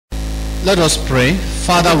Let us pray.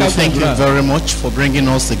 Father, we thank you very much for bringing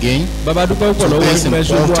us again to this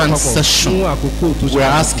important session. We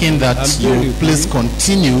are asking that you please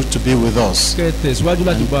continue to be with us. And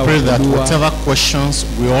pray that whatever questions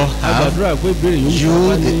we all have,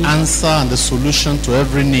 you, the answer and the solution to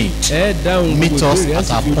every need, meet us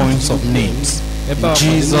at our points of needs. In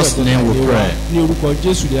Jesus' name we pray.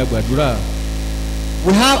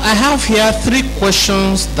 I have here 3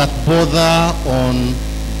 questions that border on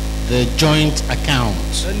the joint account.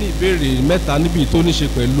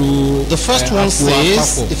 The first one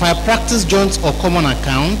says, if I practice joint or common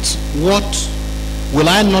account, what will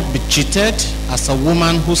I not be cheated as a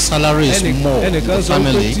woman whose salary is more in the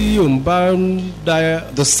family?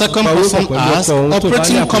 The second person asks,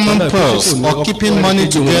 operating common purse or keeping money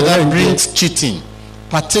together brings cheating,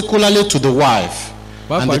 particularly to the wife.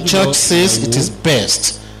 And the church says it is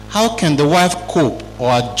best. How can the wife cope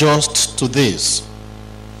or adjust to this?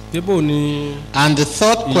 And the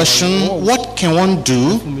third question, what can one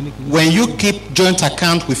do when you keep joint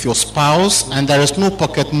account with your spouse and there is no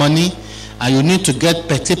pocket money and you need to get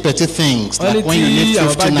petty things, like when you need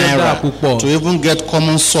 50 naira to even get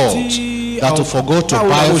common salt that you forgot to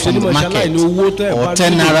buy from the market, or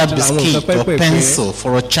 10 naira biscuit or pencil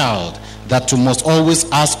for a child that you must always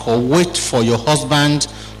ask or wait for your husband,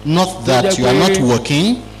 not that you are not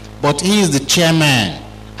working, but he is the chairman.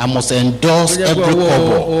 I must endorse every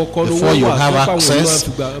kobo before you have access,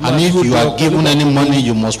 and if you are given any money,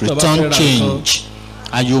 you must return change,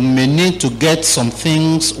 and you may need to get some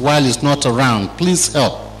things while it's not around. Please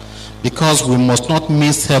help, because we must not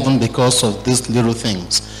miss heaven because of these little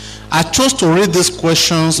things. I chose to read these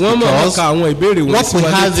questions because what we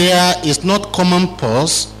have there is not common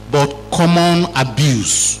purse, but common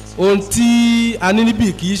abuse. Praise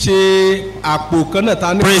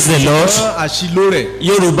the Lord.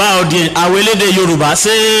 Yoruba audience, awelede Yoruba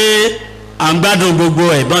say I'm gbadun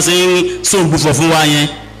gbogbo e bon se so gbufo fun wa yen.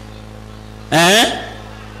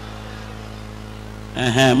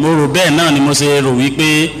 Mo ro be na ni mo se ro wi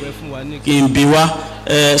pe ki n bi wa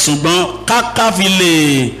ṣùgbọ́n ká fi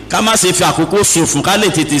lè ká má ṣe fi àkókò ṣòfò ká lè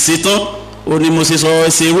tètè ṣe tán ó ní mo ṣe sọ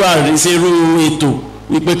ṣe irú ètò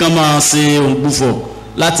wípé kán máa ṣe ògbufọ̀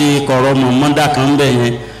láti kọ̀rọ̀ mọ̀mọ́dá kan ń bẹ̀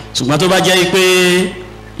yẹn ṣùgbọ́n tó bá jẹ́ pé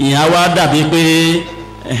ìyá wa dàbí pé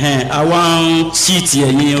àwa ń ṣíìtì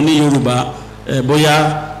ẹ̀yin oní Yorùbá bóyá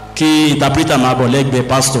kí interpreter máa bọ̀ lẹ́gbẹ̀ẹ́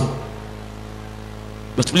pastor,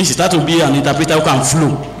 but please start to be an interpreter who can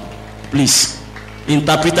flow, please,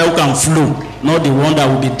 interpreter who can flow, not the one that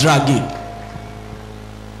will be dragging.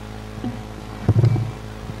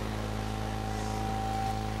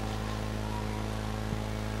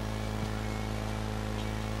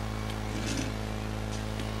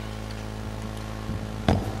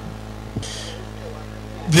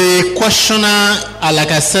 The questioner,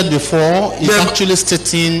 like I said before, is actually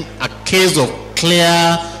stating a case of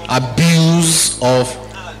clear abuse of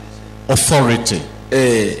authority.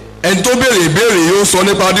 ẹni tó béèrè ìbéèrè yóò sọ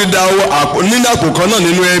nípa dídáwó nídàpọ̀ kan náà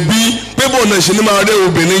nínú ẹbí pé bọ́ọ̀ náà ṣe ní máa rẹ́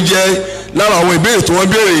obìnrin jẹ́ lára àwọn ìbéèrè tí wọ́n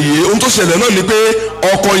béèrè yìí. ohun tó ṣẹlẹ̀ náà ni pé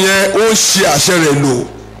ọkọ yẹn ó ń ṣe àṣẹ rẹ̀ lò.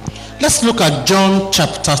 Let's look at John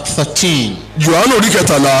chapter 13. Jòhánù orí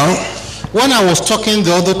 13. When I was talking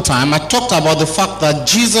the other time, I talked about the fact that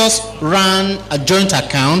Jesus ran a joint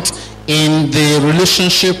account in the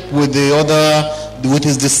relationship with with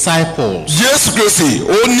his disciples. Jésù Kristi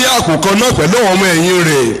ó ní àkókò náà pẹ̀lú ọmọ ẹ̀yìn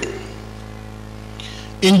rẹ̀.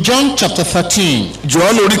 In John chapter 13,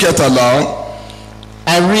 Jòhánù orí 13,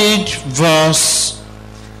 I read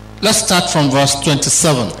let's start from verse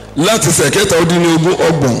 27. Láti sẹ̀kẹ́ta ó dín ní ogún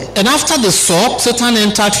ọgbọ̀n. And after the sup, Satan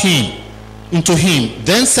entered into him.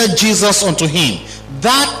 Then said Jesus unto him,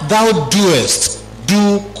 that thou doest,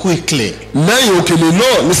 do quickly. Lẹ́yìn òkèlè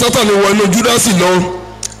náà ni Sátánì wọ inú Júdásì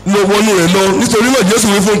wọnú rẹ̀ lọ, nítorí náà Jésù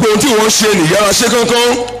wí fún pé ohun tí wọ́n ṣe nìyára ṣe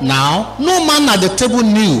kánkán. Now no man at the table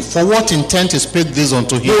knew for what intent he spake this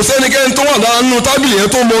unto him. Kò sẹ́nikẹ́ni tó wà nínú tábìlì yẹn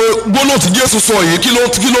tó mọ gbólóhùn tí Jésù sọ yìí kí ló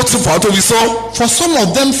ti fà á tó fi sọ. For some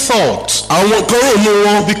of them thought, àwọn kan rò nù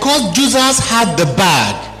wọn, because Jesus had the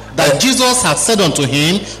bag, that Jesus had said unto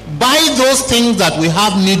him, buy those things that we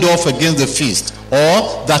have need of against the feast,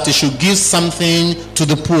 or that he should give something to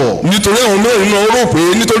the poor. Nítorí àwọn mẹ́rin náà rò pé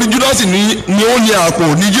nítorí Júdásì ni ó ní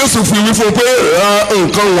àpò ní Jésù fi wí fún pé ra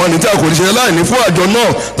nǹkan wọn ní tí a kò ní ṣe láìní fún àjọ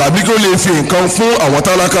náà tàbí kí ó lè fi nǹkan fún àwọn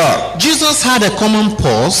tálákà. Jesus had a common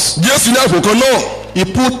purse. Jésù ní àpò kan náà. He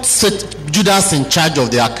put Judas in charge of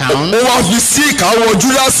the account. Ó wá fi sí ìkáwọ́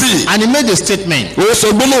Júdásì. And he made a statement. Ó sọ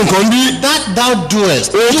gbólóhùn kan bí. That thou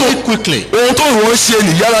doest, do it quickly. Ohun tó ìwọ́n ṣe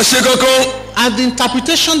nìyára ṣe kánkán. and the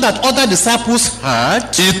interpretation that other disciples had,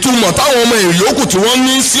 ìtumọ̀ táwọn ọmọ ìyókù tí wọ́n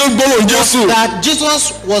ní sí gbólóhùn Jésù. that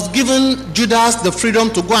Jesus was giving Judas the freedom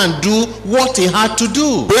to go and do what he had to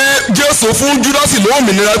do. pé Jésù fún Júdásì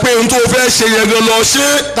lómìnira pé ohun tó fẹ́ ṣe yẹn gan lọ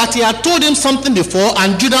ṣe. That he had told him something before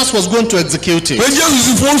and Judas was going to execute it. pé Jésù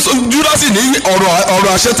sì fún Júdásì ní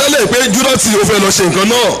ọ̀rọ̀ àṣetẹ́lẹ̀ pé Júdásì ó fẹ́ lọ ṣe nǹkan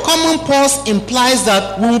náà. Common purse implies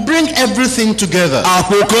that we will bring everything together.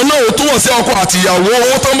 àpò kan náà ó túwọ̀ sí ọkọ àtìyàwó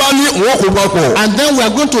owó tó bá ní wọn kò papọ̀. And then we are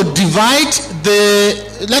going to divide the,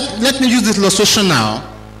 let me use this illustration now.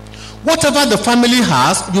 Whatever the family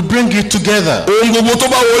has, you bring it together. ohun gbogbo tó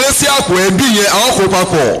bá wọlé sí àpò ẹbí yẹn àwọn kò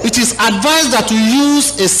papọ̀. It is advised that you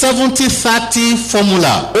use a 70-30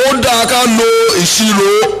 formula. ó dáa ká lo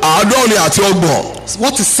ìṣirò 70 àti 30.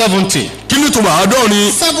 What is 70? kí ni ìtumọ̀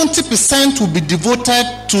 70? 70% will be devoted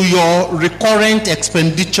to your recurrent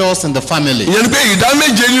expenditures in the family. ìyẹn ni pé ìdá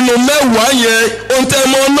méje nínú mẹ́wàá yẹn ohun tẹ́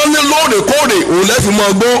mọ́ ná ní lóòrèkóòrè òun lẹ́fì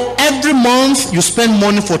mọ́ gbọ́. Every month you spend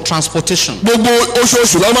money for transportation. gbogbo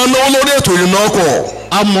oṣooṣù la máa náwó lórí ètò ìrìnnà ọkọ̀.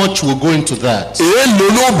 How much will go into that? èèlò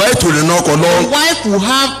ló bá ètò ìrìnnà ọkọ̀ lọ. The wife will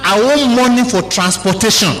have her own money for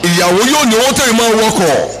transportation. ìyàwó yóò ní owó tẹ̀yìn máa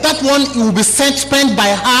wọkọ̀. That one will be spent by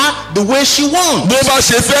her the way she wants. bó bá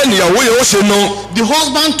ṣe fẹ́ níyàwó yẹn ó ṣe ná. The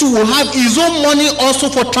husband too will have his own money also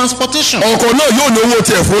for transportation. ọkọ náà yóò ní owó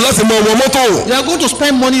tiẹ̀ fún láti máa wọ mọ́tò. You are going to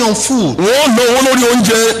spend money on food. wọ́n ná owó lórí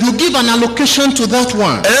oúnjẹ. You give an allocation to that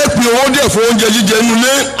one. ẹ pín owó díẹ̀ fún oúnjẹ jíjẹ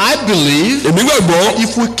nulẹ̀. I believe èmi gbàgbọ́.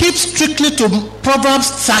 if we keep strictly to Proverbs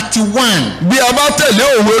 31, bí a bá tẹ̀lé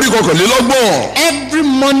òwe orí 21. every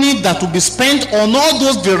money that will be spent on all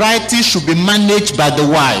those varieties should be managed by the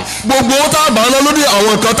wife. gbogbo ó tá a bá ná lórí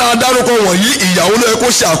àwọn nǹkan tá a dárúkọ wọ̀nyí ìyàwó ló yẹ kó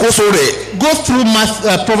ṣe àkóso rẹ̀. Go through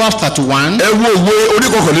Proverbs 31. ẹ wo òwe orí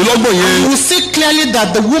 21 yẹn. You will see clearly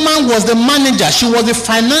that the woman was the manager. She was the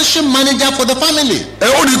financial manager for the family. ẹ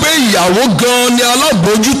ó rí i pé ìyàwó gan-an ni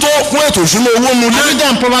alábòójútó fún ètò ìṣúná owó nulẹ̀. Have you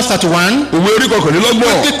done Proverbs 31? òwe orí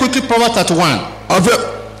 21. Quickly, Proverbs 31.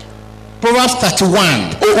 Proverbs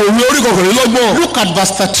 31. òwe orí 21. Look at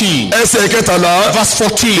verse 13. ẹsẹ̀ 13. Verse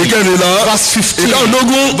 14. 14. Verse 15.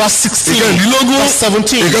 15. Verse 16. 16. Verse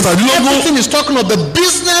 17. 17. Everything is talking of the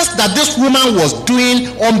business that this woman was doing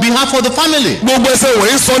on behalf of the family. gbogbo ẹsẹ̀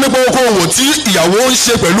wọ̀nyí sọ nípa okòwò tí ìyàwó ń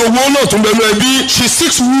ṣe pẹ̀lú owó náà tún bẹnu ẹbí. She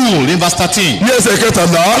seeks wool in verse 13. ní ẹsẹ̀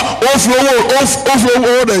 13 ó fi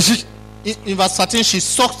owó rẹ̀ sí. In verse 13, she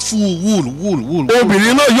sought wool.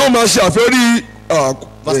 obìnrin náà yóò máa ṣe àfẹ́rí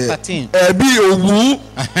Verse 13. ẹbí òwú.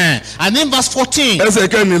 And in verse 14, ẹsẹ̀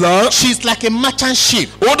 14. she's like a merchant ship.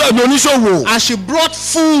 ó dàbí oníṣòwò. And she brought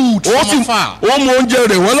food from afar. ó mú oúnjẹ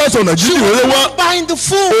rẹ̀ wá láti ọ̀nà She jíjìn was rere the wá. one buying the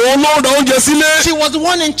food. òun ló ra oúnjẹ sílé. She was the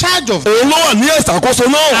one in charge of it. òun ló wà ní ìṣàkóso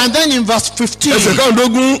náà. And then in verse 15, ẹsẹ̀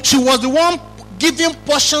 15. she was the one giving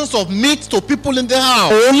portions of meat to people in the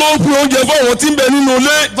house. òun ló pín oúnjẹ fún àwọn tí ń bẹ nínú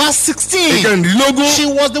ilé. Verse 16, 16. she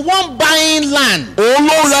was the one buying land. òun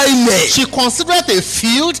ló ra ilẹ̀. She considered a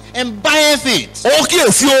field and buyeth it. ó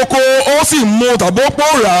kíyèsí oko ó sì mú tàbí ó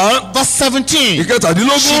pọ̀ rà á. Verse 17,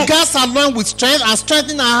 17. she girds her loin with strength and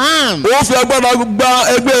strengthen her hand. ó fi agbára gba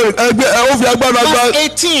ó fi agbára gba. Verse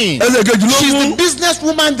 18, ẹsẹ̀ 18. she's the business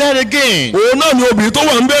woman there again. òun náà ni obìnrin tó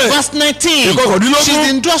wà ń bẹ̀. Verse 19, 19. she's the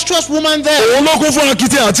industrious woman there. òun ló kún fún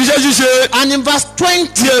akitiyan àti iṣẹ́ ṣíṣe. And in verse 20,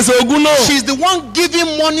 ti ẹsẹ̀ 20 náà. she's the one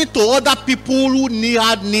giving money to other people who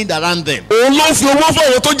had need around them. òun ló fi owó fún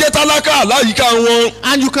àwọn tó jẹ́ tálákà láyìíká wọn.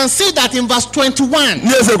 And you can see that in verse 21,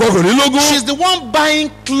 ní ẹsẹ̀ 21. she's the one buying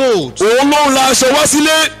clothes. òun ló ra aṣọ wá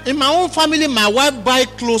sílé. In my own family, my wife buy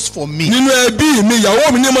clothes for me. nínú ẹbí mi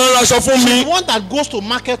ìyàwó mi ní máa ń raṣọ fún mi. She's the one that goes to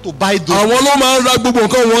market to buy those. àwọn ló máa ń ra gbogbo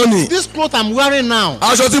nǹkan wọn ni. This clothes I'm wearing now,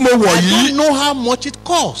 aṣọ tí mo wọ̀ I yìí don't know how much it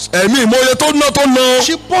costs. ẹ̀mí ìmọ̀ye tó ná.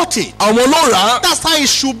 She bought it. àwọn ló rà á. That's how it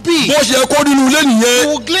should be. bó ṣe kó nínú ilé We nìyẹn.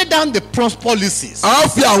 will lay down the policies. a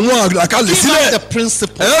fi àwọn àgbàkalẹ̀ Give us sílẹ̀. the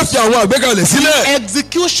principles. ẹ fi àwọn àgbékalẹ̀ sílẹ̀.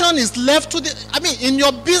 Execution is left to the, in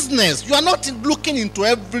your business, you are not looking into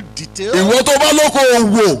every detail. ìwọ tó bá lóko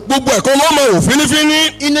òwò gbogbo ẹ̀kọ́ ló máa wò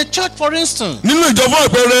fínífíní. In a church, for instance, nínú ìjọba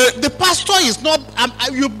àpẹẹrẹ. the pastor is not,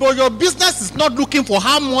 your business is not looking for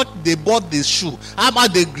how much they bought the shoe, how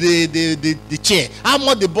much the chair, how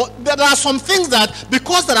much they bought. There are some things that,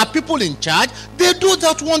 because there are people in charge, they do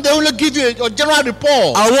that one, they only give you a general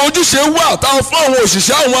report. àwọn ojúṣe wà táwọn fún àwọn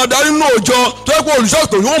òṣìṣẹ́ àwọn adarí nínú òjọ tó yẹ kó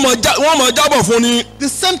olùṣọ́tò wọ́n máa jábọ̀ fún ni. The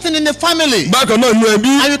same thing in the family. bákan náà nínú ẹbí.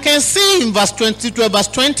 And you can see in verse 22, verse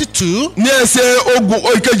 22, ní ẹsẹ̀ ogun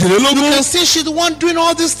ìkejìlélógún. you can see she's the one doing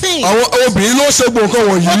all these things. àwọn obìnrin ló ṣe gbogbo nǹkan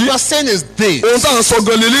What wọ̀nyí. you are saying is this. ohun táwọn sọ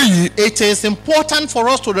gan leléyìí. It is important for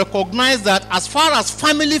us to recognize that as far as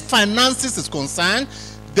family finances is concerned,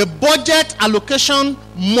 the budget allocation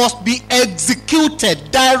must be executed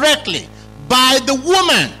directly by the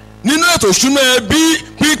woman. nínú ètò ìṣúná ẹbí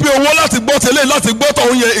pípín owó láti gbọ́ tẹ́lẹ̀ láti gbọ́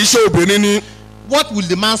tọ̀hún yẹn iṣẹ́ obìnrin ni. What will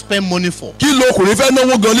the man spend money for? kí ló ọkùnrin fẹ́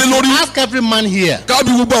náwó gan lé lórí. Ask every man here.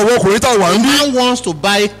 kábí gbogbo àwọn ọkùnrin tá a wà The ń bí. man wants to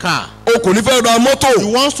buy a car. ọkùnrin fẹ́ ra mọ́tò. He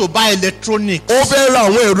wants to buy electronics. ó fẹ́ ra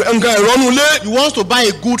àwọn nǹkan ẹ̀rọ nulẹ̀. He wants to buy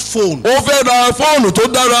a good phone. ó fẹ́ ra fóònù tó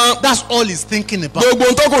dára. That's all he's thinking about. gbogbo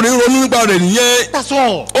ntọ́kùnrin ronú nípa rẹ̀ nìyẹn. That's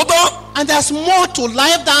all. ó tán. And there's more to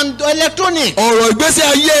life than electronics. ọ̀rọ̀ ìgbésí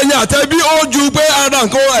ayé ẹni àtẹ̀bí ó ju pé ara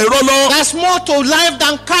nǹkan ẹ̀rọ lọ. There's more to life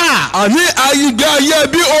than car. àní ìgbé ayé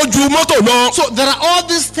ẹbí ó ju mọ́tò lọ. So there are all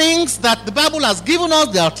these things that the Bible has given us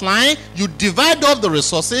the outline. You divide up the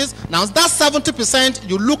resources. Now that 70%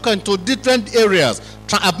 you look into different areas.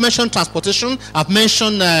 I've mentioned transportation, I've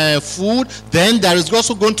mentioned food, then there is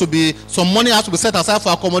also going to be some money has to be set aside for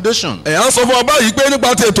accommodation. ẹ̀ á sọ fún wa báyìí pé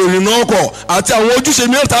nípa ti ètò ìrìnnà ọkọ̀ àti àwọn ojúṣe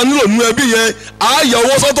mẹ́ta nílò nínú ẹbí yẹn á yẹ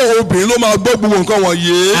owó sọ́tọ̀ obìnrin ló máa gbọ́ gbogbo nǹkan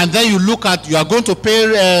wọ̀nyí. And then you look at, you are going to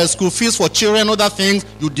pay school fees for children, other things.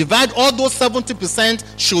 You divide all those 70%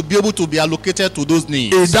 should be able to be allocated to those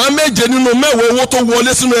needs. ìdá méje nínú mẹ́wàá owó tó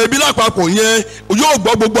wọlé sínú ẹbí lápapọ̀ yẹn yóò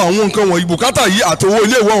gbọ́ gbogbo àwọn nǹkan wọ̀nyí bùkátà yìí àti owó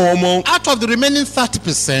ilé ìwé àwọn ọmọ. Out of the remaining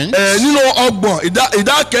 30%, nínú ọgbọ̀n ìdá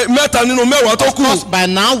mẹ́ta nínú mẹ́wàá tó kù. because by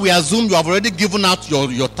now we assume you have already given out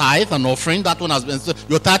your tithe and offering. That one has been,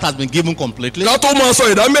 your tithe has been given completely. ká tó máa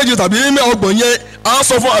sọ ìdá méje tàbí ọgbọ̀n yẹn á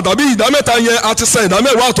sọ fún àtàbí ìdá mẹ́ta yẹn á ti san ìdá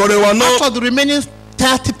mẹ́wàá àtọrẹ wa náà. Out of the remaining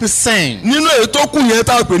 30%, nínú èyí tó kù yẹn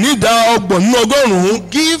tá a pè ní ìdá ọgbọ̀n nínú ọgọ́rùn-ún.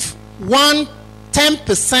 give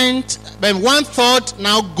 10%, then 1/3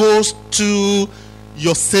 now goes to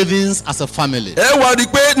your savings as a family. ẹ wá rí i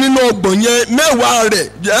pé nínú ọgbọ̀n yẹn mẹ́wàá rẹ̀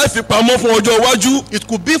ẹ fi pamọ́ fún ọjọ́ iwájú. It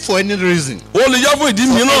could be for any reason, ó lè yá fún ìdí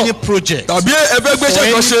for mìíràn any project. tàbí ẹ fẹ́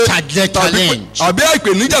gbéṣẹ́ kan ṣe challenge. àbí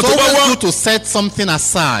ìpèníjà It's tó bá always wá. good to set something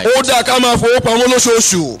aside. ó dáa ká máa fowó pamọ́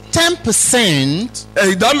lóṣooṣù. 10%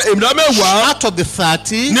 ìdá mẹ́wàá out of the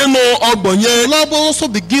 30 nínú ọgbọ̀n yẹn. will also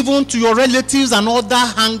be given to your relatives and other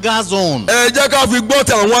hangers on. ẹ jẹ́ ká fi gbọ́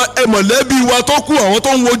ti àwọn mọ̀lẹ́bí wa tó kù àwọn tó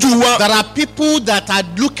ń wojú wa. There are people that are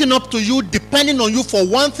looking up to you, depending on you for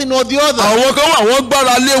one thing or the other. àwọn kan wà wọ́n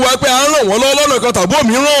gbára lé wa pé à ń ràn wọ́n lọ́wọ́ lọ́nà kan tàbí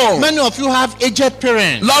òmíràn. Many of you have aged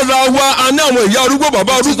parents. lára wa a ní àwọn ìyá arúgbó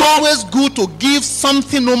bàbá It is arúgbó. always good to give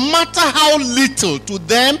something, no matter how little, to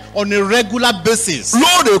them on a regular basis.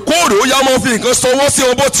 lóòrèkóòrè ó yá máa fi nǹkan sanwó sí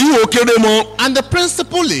ọbọ̀ tí yóò kéré mọ́. And the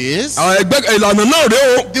principle is, ìlànà náà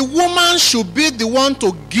rèé o. the woman should be the one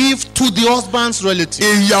to give to the husband's relative.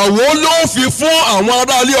 ìyàwó ló fi fún àwọn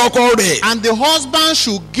aráalé ọkọ rẹ̀. And the husband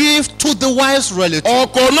should give to the wife's relative.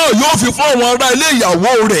 ọkọ náà yóò fi fún àwọn aráalé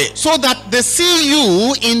ìyàwó rẹ̀. So that they see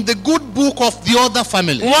you in the good book of the other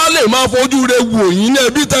family. wọ́n á lè máa fojú rẹ̀ wò yín ní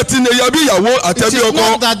ẹbí tẹ́tí ní ẹyà bí ìyàwó It àtẹ̀bí is ọkọ.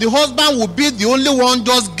 not that the husband will be the only one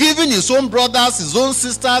just giving his own brothers, his own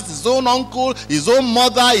sisters, his own uncle, his own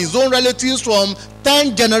mother, his own relatives from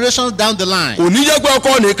 10 generations down the line. kò ní jẹ́ pé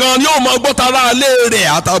ọkọ nìkan ni yóò máa gbọ́ tara alẹ́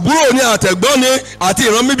rẹ̀ àtàbúrò ni àtẹ̀gbọ́n ni àti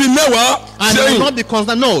ìran bíbí mẹ́wàá And you will sẹ́yìn. not be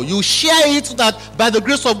concerned. No, you share it so that by the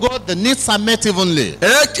grace of God the needs are met evenly.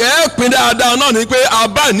 ẹ pín dáadáa náà ni pé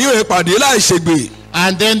abá níwèé pàdé láì ṣègbè.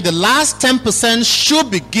 And then the last 10% should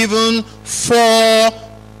be given for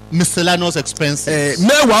miscellaneous expenses.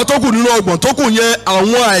 mẹ́wàá tó kù nínú ọgbọ̀n tó kù yẹn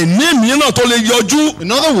àwọn àìní mìíràn tó lè yọjú.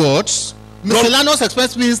 In other words, miscellaneous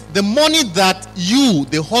expense means the money that you,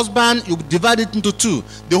 the husband, you divide it into two.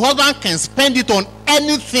 The husband can spend it on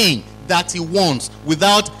anything that he wants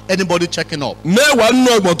without anybody checking up. mẹ́wàá nínú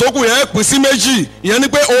ọgbọ̀n tó kù yẹn pín sí méjì ìyẹn ni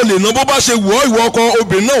pé o lè ná bó bá ṣe wù ọ́ ìwọ ọkọ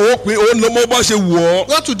obìnrin náà ó pín o ná bó bá ṣe wù ọ́.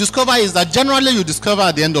 What you discover is that generally you discover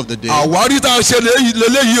at the end of the day, àwárí tá a ṣe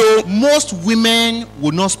lélẹ́yìí o. most women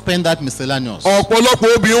will not spend that miscellaneous.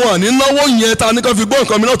 ọ̀pọ̀lọpọ̀ obìnrin wà ní náwó yẹn ta ní ká fi gbọ́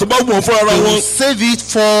nǹkan mìíràn tó bá wù ọ́ fún ara They will wọn. save it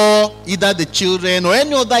for either the children or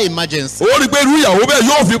any other emergency. ó rí i pé irú ìyàwó bẹ́ẹ̀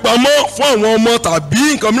yóò fi pamọ́ fún àwọn ọmọ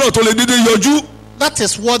tàbí nǹkan mìíràn tó lè dédé yọjú. That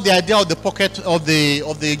is what the idea of the pocket of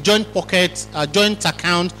the joint pocket joint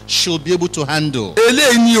account should be able to handle.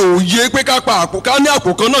 eléyìí ni òye pé ká pa àpò ká ní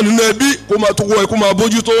àpò kan náà nínú ẹbí kó máa tó wọ ẹ kó máa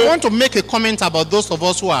bójú tó. I want to make a comment about those of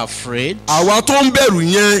us who are afraid àwa tó ń bẹ̀rù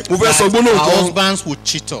yẹn mo fẹ́ sọ that gbóná our kan. husbands will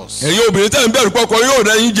cheat us. ẹ̀yin obìnrin tẹ̀ ń bẹ̀rù pọ́kọ yóò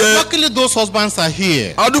rẹ́ yín jẹ. Luckily, those husbands are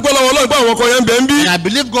here. adúpẹ́ lọ́wọ́ Ọlọ́run pé àwọn ọkọ yẹn ń bẹ ń bí. And I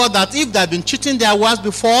believe God that if they have been cheating their wives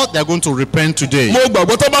before, they are going to repent today. mo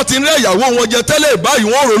gbàgbọ́ tó bá ti ń rẹ́ ìyàwó wọn jẹ tẹ́lẹ̀ báyìí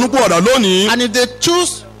wọ́n ronú pọ̀ ọ̀dà lónìí. And if they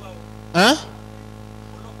choose,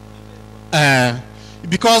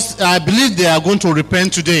 because I believe they are going to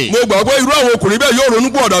repent today. mo gbàgbọ́ irú àwọn ọkùnrin bẹ́ẹ̀ yóò ronú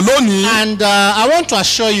pọ̀ ọ̀dà lónìí. And I want to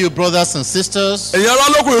assure you, brothers and sisters, ẹ̀yin ará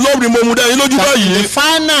lọ́kùnrin lóbìnrin mo mú dá yín lójú that in báyìí. the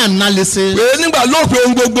final analysis, pé nígbà lópin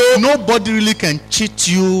ohun gbogbo nobody really can cheat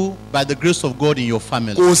you by the grace of God in your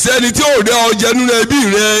family. kò sẹ́ni tí ò rẹ́ ọ jẹ nínú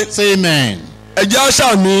ẹbí rẹ. Say amen. ẹ jẹ́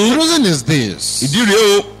àṣà mi. The reason is this. ìdí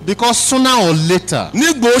rèé o. Because sooner or later,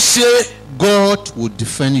 nígbò ṣe. God will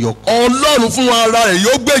defend your cause. Ọlọ́run fún ara rẹ̀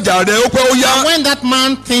yóò gbèjà rẹ̀ ó pẹ́ ó yá. And when that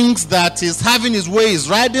man thinks that he's having his way, he's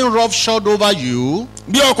riding roughshod over you.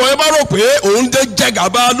 Bí ọkọ yẹn bá rò pé òun dé jẹ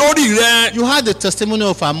gàba lórí rẹ̀. You had the testimony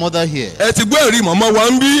of our mother here. Ẹ ti gbọ́ ẹ̀rí màmá wa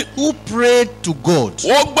ń bí. Who prayed to God.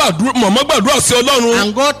 Màmá gbàdúrà sí Ọlọ́run.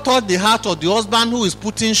 And God touched the heart of the husband who is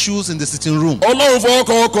putting shoes in the sitting room. Ọlọ́run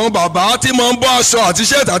fọwọ́ kan bàbá tí máa ń bọ́ aṣọ àti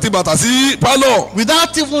ṣẹ́ẹ̀tì àti bàtà sí pálọ̀.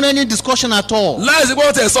 Without even any discussion at all. Láìsí pé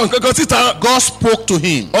wọ́n tẹ̀ sọ nǹkan kan síta. God spoke to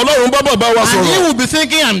him. Ọlọ́run bá bàbá wa sọ̀rọ̀. And he will be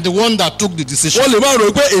thinking, I'm the one that took the decision. Wọ́n lè máa rò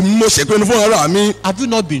pé èmi mo ṣèpinnu fún ara mi. Have you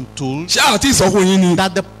not been told? Ṣé àti ìsọfún yín ni?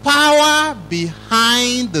 That the power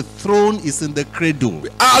behind the throne is in the cradle.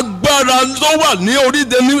 Agbára ló wà ní orí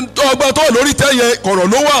ọgbà tó lórí tẹ́yẹ kọ̀rọ̀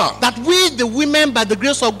ló wà. That we the women by the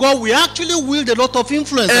grace of God we actually wield a lot of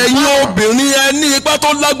influence. Ẹ̀yin obìnrin ẹ ní ipá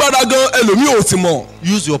tó lágbára gan ẹlòmíì ò sì mọ̀.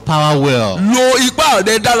 Use your power well. Lo ipá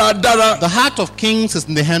rẹ dáradára. The heart of kings is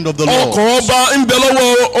in the hand of the Lord. Ọkàn ọba ń bẹ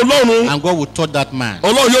lọ́wọ́ Ọlọ́run. And God will touch that man.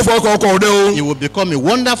 Ọlọ́run yóò fọ ọkọ rẹ o. He will become a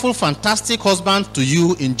wonderful, fantastic husband to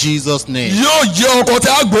you in Jesus' name. Yóò jẹ́ ọkọ tí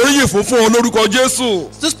a gbóríyìn fún ọ lórúkọ Jésù.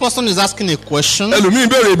 This person is asking a question. Ẹlòmíì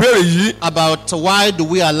béèrè ìbéèrè yìí. About why do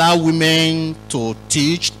we allow women to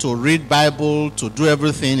teach, to read Bible, to do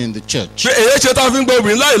everything in the church? Pé èyí ṣe tá a fi ń gba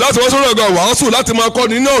obìnrin láì láti wọ́n sórí ọ̀gá wàásù láti máa kọ́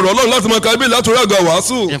nínú ọ̀rọ̀ Ọlọ́run láti máa ka Bíbélì láti orí ọ̀gá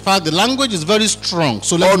wàásù. In fact, the language is very strong,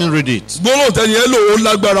 so let me read it. Gbólóhùn tẹ́ni ẹ lò ó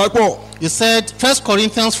lágbára pọ̀. He said 1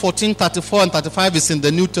 Corinthians 14:34 and 35 is in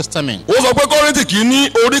the New Testament. Ó sọ pé Kọ́ríńtì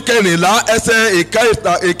kìíní orí kẹrìnlá ẹsẹ̀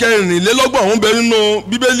ìkẹrìnlélọ́gbọ̀n ń bẹ nínú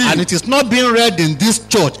Bíbélì. And it is not being read in this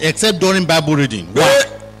church except during Bible reading. Pé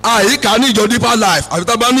àyíká ní ìjọ Deeper Life àti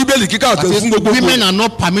tá a bá ní bẹ́ẹ̀lì kíkà tó fún gbogbo. Women are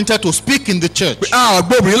not permitted to speak in the church.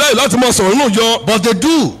 Àgbọ̀bìnrin láì láti máa sọ̀rọ̀ nínú ìjọ. But they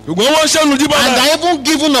do. Ṣùgbọ́n wọ́n ṣẹ́nu Deeper Life. And they are even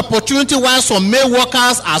given opportunity while some male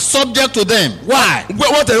workers are subject to them. Why?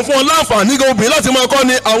 Wọ́n tẹ̀ ń fún ọ láǹfààní gan obìnrin láti máa kọ́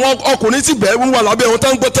ni àwọn ọkùnrin sì bẹ̀rù wà lábẹ́ wọn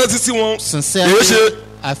tá ń gbọ́ tẹ́tí sí wọn. Sincerely,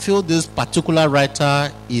 I feel this particular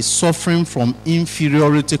writer is suffering from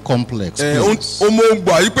inferiority complex. Ọmọ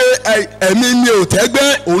ògbà yìí pé ẹ̀mí mi ò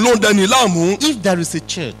tẹ́gbẹ́ òun ló ń dẹni láàmú. If there is a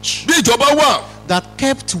church bí ìjọba wà that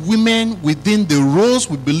kept women within the roles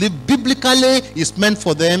we believe biblically is meant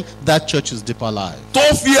for them, that church is Deeper Life. Tó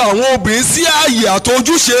fi àwọn obìnrin sí ààyè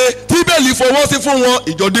àtọ́júṣe tí Bíbélì fọwọ́ sí fún wọn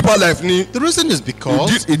ìjọ Deeper Life ni. The reason is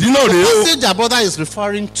because ìdí náà rèé o. The passage our brother is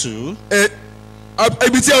referring to.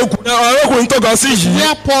 Ibi tí arákùnrin tọ́ka sí yìí.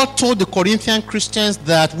 Where Paul told the Corinthian Christians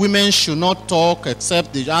that women should not talk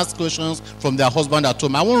except they ask questions from their husband at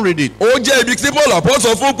home. I won't read it. Ó jẹ́ ibi tí Paul àpọ́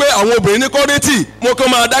sọ fún pé àwọn obìnrin ní Kọ́ríńtì mo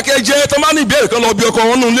kàn máa dákẹ́ jẹ́ tó máa ní ìbéèrè kan lọ bí ọkọ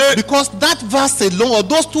wọn nulẹ̀. Because that verse alone or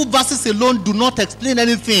those two verses alone do not explain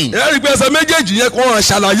anything. Ẹ rí i pé ẹsẹ̀ méjèèjì yẹn kò hàn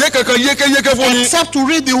ṣàlàyé kankan yékéyéké fún ni. Except to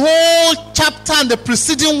read the whole chapter and the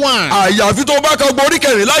preceding one. Àyàfi tó bá ka gborí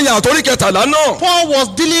kẹrìnlá yẹn àtòrí kẹtàlá náà. Paul was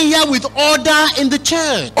dealing here with order in the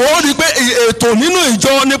church. Ó rí i pé ètò nínú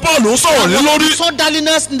ìjọ ni Paul ń sọ̀rọ̀ lé lórí.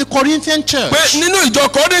 Disorderliness in the Corinthian church. Pé nínú ìjọ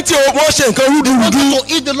Kọ́ríńtì wọ́n ṣe nǹkan rúdurùdu. They wanted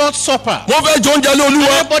to eat the Lord's Supper. Wọ́n fẹ́ jẹ oúnjẹ lé Olúwa.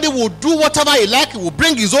 Everybody would do whatever he liked. He would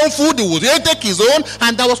bring his own food. He would take his own.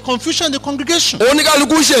 And there was confusion in the congregation.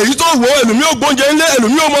 Oníkálukú ṣe èyí tó wọ ẹlòmíì ò gbóúnjẹ ńlẹ̀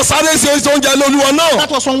ẹlòmíì ò mọ sáré sí oúnjẹ lé Olúwa náà.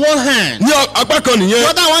 That was on one hand. Ní apá kan nìyẹn. The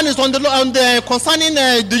other one is on the concerning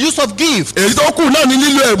the use of gifts. Èyí tó kù náà ní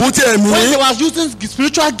lílo ẹ̀bùn tí ẹ̀mí. When he was using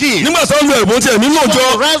spiritual gifts. Nígbà tó ń lo ẹ̀bùn tí ẹ̀mí náà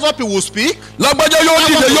jọ. Rise up, he will speak. Lágbájá yóò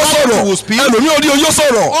dìde yóò sọ̀rọ̀. Ẹlòmíì ò dìde yóò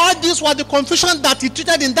sọ̀rọ̀. All these were the confusion that he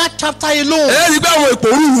treated in that chapter alone. Ẹ rí i pé àwọn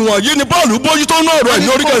ìpòrúurú wọ̀nyí ni Paul bójútó náà rẹ̀ ní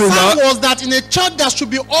orí kẹrìnlá. And the concern was that in a church there should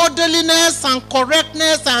be orderliness and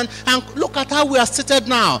correctness and look at how we are seated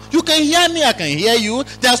now. You can hear me, I can hear you.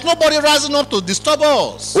 There's nobody rising up to disturb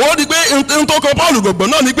us. Ó rí i pé n tó kan Paul gbọ̀ngbọ̀n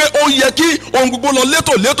náà ni pé ó yẹ kí ohun gbogbo lọ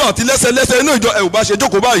létòlétò àti lẹ́sẹlẹ́sẹ inú ìjọ ẹ̀ ò bá ṣe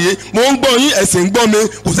jókòó báyìí mo ń gbọ́ yín ẹ̀sìn ń gbọ́ mi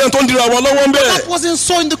kò sẹ́ni tó ń dira wa lọ́wọ́ ń bẹ̀. That wasn't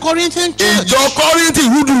so in the Corinthian church. Ìjọ Kọ́ríńtì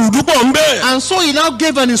rúdurùdu pọ̀ ń bẹ̀. And so he now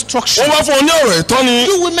gave an instruction. Ó wá fún ọ ní ọ̀rọ̀ ìtọ́ni.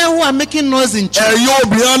 You women who are making noise in church. Ẹ̀yin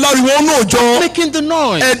obìnrin aláriwo náà jọ. Making the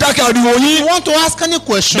noise. Ẹ dákẹ́ ariwo yín. You want to ask any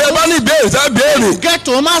question? Bẹ́ẹ̀ bá ní ìbéèrè tẹ́ béèrè. Get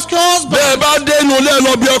to home, ask your husband. Bẹ́ẹ̀ bá dé inú ilé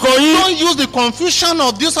lọ bí ọkọ yín. Don't use the confusion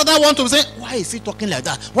of this other one to say, why is he talking like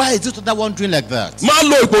that? Why is this other one doing like that? Má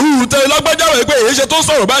lo ìpòrúurú tẹ lágbájá rẹ̀ pé èyí ṣe tó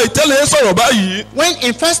sọ̀rọ̀ báyìí tẹ́lẹ̀ sọ̀rọ̀ báyìí. When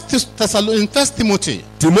in First Timothy,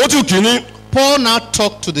 Timothy kìíní. Paul now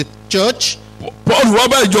talked to the church. Paul wá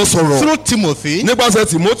bá ìjọ sọ̀rọ̀. Through Timothy. Nípasẹ̀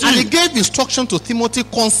Timothy. And he gave instruction to Timothy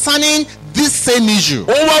concerning this same issue.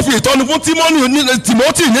 ó wá fi ìtọ́ni fún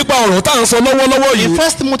Timothy nípa ọ̀rọ̀ tá à ń sọ lọ́wọ́lọ́wọ́ yìí. In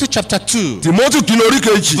 1 Timothy chapter 2. Timothy kìíní orí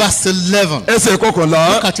kejì. Verse 11. ẹsẹ̀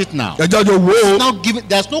kọkànlá. Look at it now. ẹja jọ wo o. Now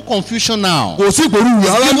there's no confusion now. kò sí ìpòrú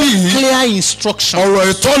rárá bí yìí. Clear instruction.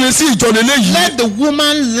 ọ̀rọ̀ ìtọ́ni sí ìjọ lélẹ́yìí. Let the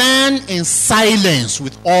woman learn in silence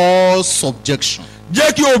with all subjection.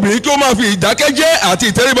 jẹ́ kí obìnrin kí ó máa fi ìdákẹ́jẹ́ àti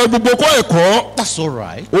ìtẹríba gbogbo kọ́ ẹ̀kọ́. That's all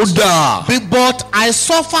right. ó dáa. But I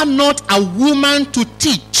suffer not a woman to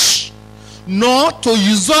teach, nor to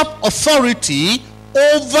usurp authority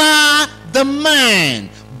over the man,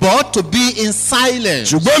 but to be in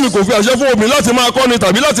silence. ṣùgbọ́n mi kò fi àṣẹ fún obìnrin láti máa kọ́ni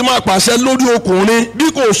tàbí láti máa pàṣẹ lórí ọkùnrin bí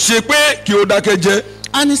kò ṣe pé kí ó dákẹ́jẹ́.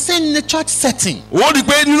 And he's saying in the church setting, ó rí i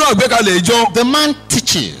pé nínú àgbékalẹ̀ ìjọ. the man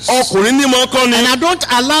teaches. ọkùnrin ní máa kọ́ni. And I don't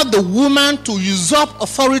allow the woman to usurp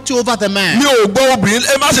authority over the man. mi ò gbọ́ obìnrin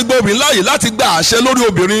ẹ má ṣe gbọ́ obìnrin láàyè láti gba àṣẹ lórí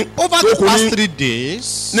obìnrin. Over the past 3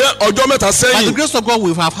 days, ní ọjọ́ mẹ́ta by the sẹ́yìn. grace of God,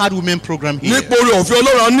 we have had women program here. nípa orí ọ̀fẹ́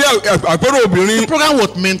Ọlọ́run ní àpérò obìnrin. The program was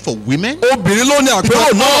meant for women. obìnrin ló ní àpérò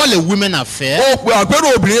Because náà. all a women affair. ó pe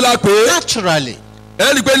àpérò obìnrin la pé. Naturally,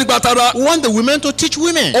 ẹ rí i pé nípa tara. we want the women to teach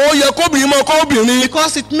women. ó yẹ kóbìnrin máa kọ́ obìnrin.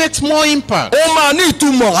 Because it makes more impact. ó máa ní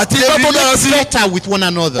ìtumọ̀ àti They ipa tó dára sí. relate better with one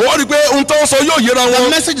another. ó rí i pé ohun tó ń sọ yóò yẹra The wọn.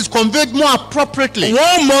 message is conveyed more appropriately.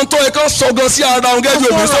 wọ́n mọ tó yẹ kán sọgan sí ara wọn gẹ́gẹ́ bí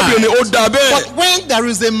obìnrin sóbìnrin ó dà bẹ́ẹ̀. But when there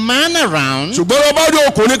is a man around, ṣùgbọ́n wọ́n bá rí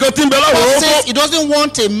ọkùnrin kan tí ń bẹ láwọn God ọkọ. says he doesn't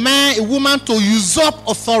want a woman to usurp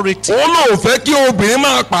authority. ó lóun fẹ́ kí obìnrin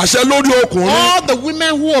máa pàṣẹ lórí ọkùnrin. All the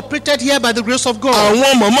women who operated here by the grace of God,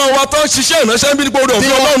 àwọn mọ̀mọ́ wa tó ń ṣiṣẹ́ ìránṣẹ́ bí nípa orí they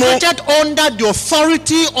ọ̀fẹ́ Ọlọ́run. operated under the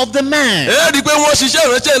authority of the man. ẹ rí i pé wọ́n ṣiṣẹ́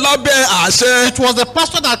ìránṣẹ́ lábẹ́ àṣẹ. It was the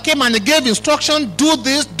pastor that came and he gave instruction, do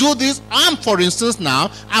this, do this. For instance, now,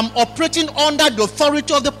 I'm operating under the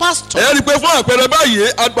authority of the pastor. ẹ rí i pé fún àpẹẹrẹ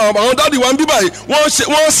báyìí àwọn dáàdi wa ń bí báyìí wọ́n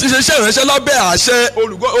ṣiṣẹ́ ìránṣẹ́ lábẹ́ àṣẹ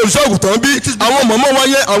olùṣọ́àgùtàn bí àwọn mọ̀mọ́ wa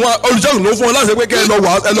yẹn àwọn olùṣọ́àgùtàn ló fún wọn láṣẹ pé kẹ́ ẹ lọ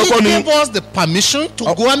wà ẹ lọ kọ́ ni. He gave us the permission to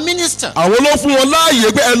go and minister. àwọn ló fún wọn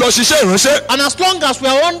láàyè pé ẹ lọ ṣiṣẹ́ ìránṣẹ́. And as long as we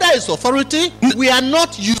are under his authority, we are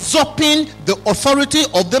not usurping the authority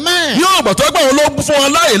of the man. ní ọ̀gbà tó gbà wọn ló fún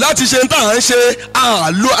wọn láàyè láti ṣe tá à ń ṣe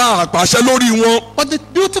àpàṣẹ lórí wọn. But the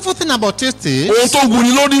beautiful thing about it is, ohun tó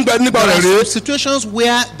wuni lórí nípa there rẹ̀ are rèé. some situations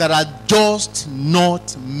where there are just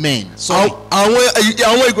not men. Sorry.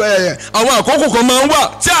 àwọn àkókò kan máa ń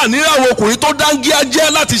wà tí àníyàwó ọkùnrin tó dáńgíá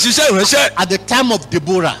jẹ́ láti ṣiṣẹ́ ìránṣẹ́. At the time of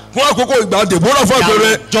Deborah, fún àkókò ìgbà Deborah fún there àpẹẹrẹ.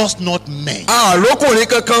 were just not men. àròkùnrin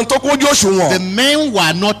kankan tó kójú The òṣùwọ̀n. men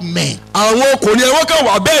were not men. àwọn ọkùnrin ẹ̀wọ̀n kan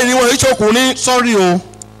wà bẹ́ẹ̀ ni wọ́n ń ṣe ọkùnrin. Sorry, oh,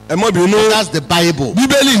 ẹ mọ́ bínú. that's the Bible.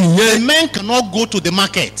 bíbélì The nìyẹn. men cannot go to the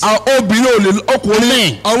market. obìnrin ò lè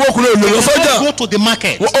ọkùnrin. àwọn ọkùnrin ò lè lọ They cannot sọ́jà. go to the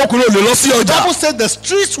market. ọkùnrin ò lè lọ sí The ọjà. Bible said the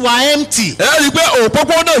streets were empty. ẹ rí i pé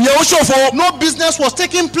òpópónà yẹn ó ṣòfò. No business was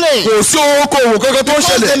taking place. kò sí okòwò kankan tó ń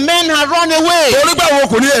Because the ṣẹlẹ̀. men had run away. torí pé àwọn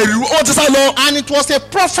ọkùnrin ẹ̀rù ó ti sá lọ. And it was a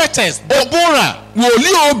prophetess, Deborah.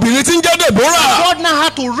 wòlíì obìnrin tí ń jẹ́ Deborah. God now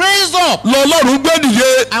had to raise up. lọ́lọ́run gbé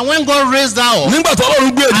dìde. And when God raised her up, nígbà tó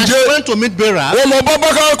Ọlọ́run gbé and she dìde. went to meet Barak, wọ́n lọ bá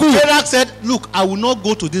Bákárákù. Barak said, look, I will not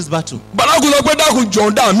go to this battle. Bárákù sọ pé dákun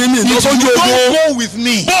jọ̀ǹda mi ní If you ìlọsọ́jú don't ogun. go with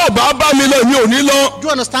me. bó o bá bá mi lọ mi ò ní lọ. Do you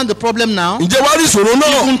understand the problem now? ǹjẹ́ wàá rí ìṣòro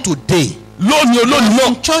náà. Even today, lónìí náà.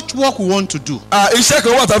 some church work we want to do. iṣẹ́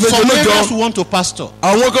kan wà tá a fẹ́ ṣe Some areas lọ́jọ́. we want to pastor.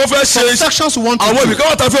 àwọn kan fẹ́ ṣe Some sections we want to àwọn do. ibìkan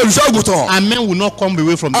wà tá a fẹ́ olùṣọ́àgùtàn. And men will not come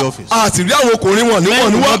away from the office. àti rí àwọn ọkùnrin wọn níwọ̀n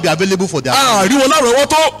Men will níwọ̀n. not be available for their àárí wọn lárọ̀ọ́wọ́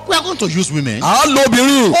tó. We are going to use women. à á lo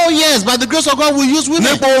obìnrin. Oh yes, by the grace of God we use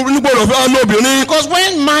women. nípa ọ̀rọ̀ fẹ́ à á lo obìnrin. Because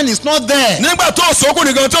when man is not there, nígbà tó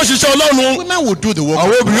sọ́kùnrin kan tó ṣiṣẹ́ Ọlọ́run. women will do the work.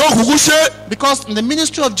 àwọn obìnrin yóò kúkú ṣe. Because in the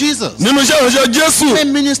ministry of Jesus, nínú iṣẹ́ ìránṣẹ́ Jésù.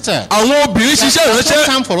 women minister. àwọn obìnrin ṣiṣẹ́ There's no ìránṣẹ́.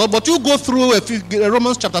 time for us, but you go through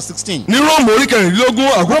Romans chapter 16. ní Róòmù orí kẹrìndínlógún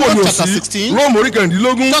àkókò ní Romans chapter òsì. 16. Róòmù orí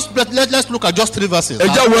kẹrìndínlógún. Just let's look at just 3 verses.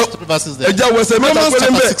 ẹja wẹ Just 3 verses there. ẹja wẹsẹ mẹ́ta Romans péré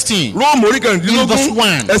chapter mbẹ. 16. Róòmù orí In verse kẹrìndínlógún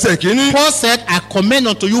 1. ẹsẹ̀ kìíní. Paul said, I commend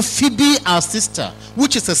unto you Phoebe our sister,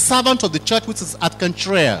 which is a servant of the church which is at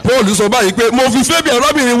Cenchrea. Paul sọ báyìí pé mo fi Fébì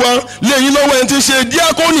arábìnrin wa lé yín lọ́wọ́ ẹni tí ń ṣe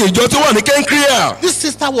díákónì ìjọ tó wà ní Kẹ́ńkíríà. This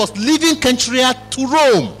sister was leaving Cenchrea to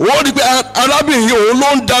Rome. wọ́n rí i pé arábìnrin yìí òun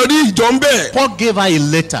ló ń darí ìjọ ń bẹ̀. Paul gave her a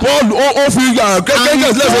letter. Paul ó fi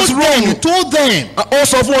kẹ́kẹ́ lẹ́sẹ̀ sí And he Róòmù. told them, ó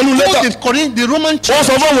sọ fún wọn ní lẹ́tà. the Roman ó church,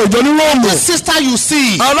 sọ fún àwọn ìjọ ní Róòmù. the sister you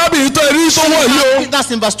see, arábìnrin tó rí tó wọ̀ yìí o.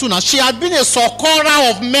 that's in verse 2 now. She had been a succorer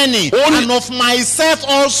of many Only- and of myself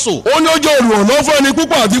also. ó ní ó jẹ́ olùrànlọ́wọ́ fún ẹni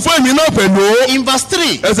púpọ̀ àti fún èmi náà pẹ̀lú. In verse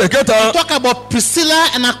 3, ẹsẹ̀ kẹta. talk about Priscilla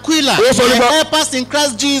and Aquila, Ó sọ my nípa- helpers in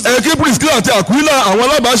Christ Jesus. kí Priscilla àti Aquila àwọn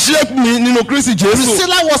alábàáṣiṣẹ́ mi nínú Kristi Jésù.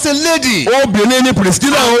 Priscilla was a lady. obìnrin ni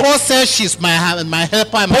Priscilla And o. Paul said she's my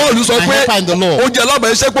helper. Paul sọ and helper in the Lord. ó jẹ́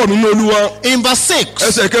alábàáṣiṣẹ́pọ̀ nínú Olúwa. In verse 6,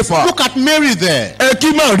 ẹsẹ̀ kẹfà. look at Mary there. ẹ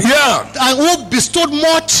kí Màríà. And who bestowed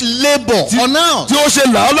much labor on us. tí ó ṣe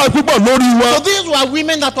làálàá púpọ̀ lórí wa. So these were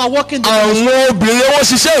women that were working. àwọn obìnrin wọn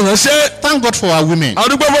ṣiṣẹ́ ìránṣẹ́. Thank God for our women.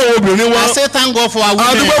 adúgbò fún àwọn obìnrin wa. I say thank God for our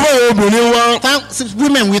women. adúgbò fún àwọn obìnrin wa.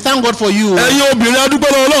 Women, we thank God for you. ẹ̀yin obìnrin adúgbò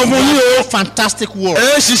Ọlọ́run fún yín o. Fantastic work.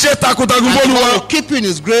 ẹ ṣiṣẹ́ takuntakun fún wa. God will keep you in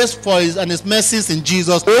His grace and His mercies in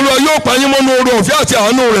Jesus. Olúwa yóò pa yín mọ́nú oore ọ̀fẹ́ àti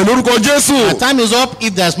àánú rẹ̀ lórúkọ Jésù. My time is up.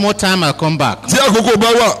 If there's more time, I'll come back. tí àkókò bá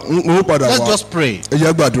wà n ó padà wá. Let's just pray. ẹ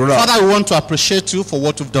jẹ́ gbàdúrà. Father, we want to appreciate you for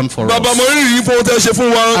what you've done for us. bàbá mo rí ìrírí fún ohun tẹ́ ṣe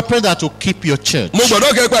fún wa. I pray that you keep your church. mo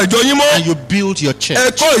gbàdúrà kẹ́ pa ìjọ yín mọ́. And you build your church.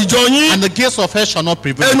 ẹ kọ́ ìjọ yín. And the gates of hell shall not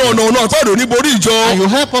prevail. ẹnu ọ̀nà ọ̀nà àpáàdé ní borí ìjọ. And you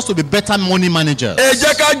help us to be better money managers. ẹ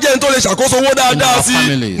jẹ́ ká jẹ́ n tó lè ṣàkóso owó dáadáa sí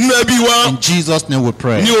nínú ẹbí wa. In Jesus' name we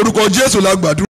pray. ní orúkọ Jésù la gbàdúrà.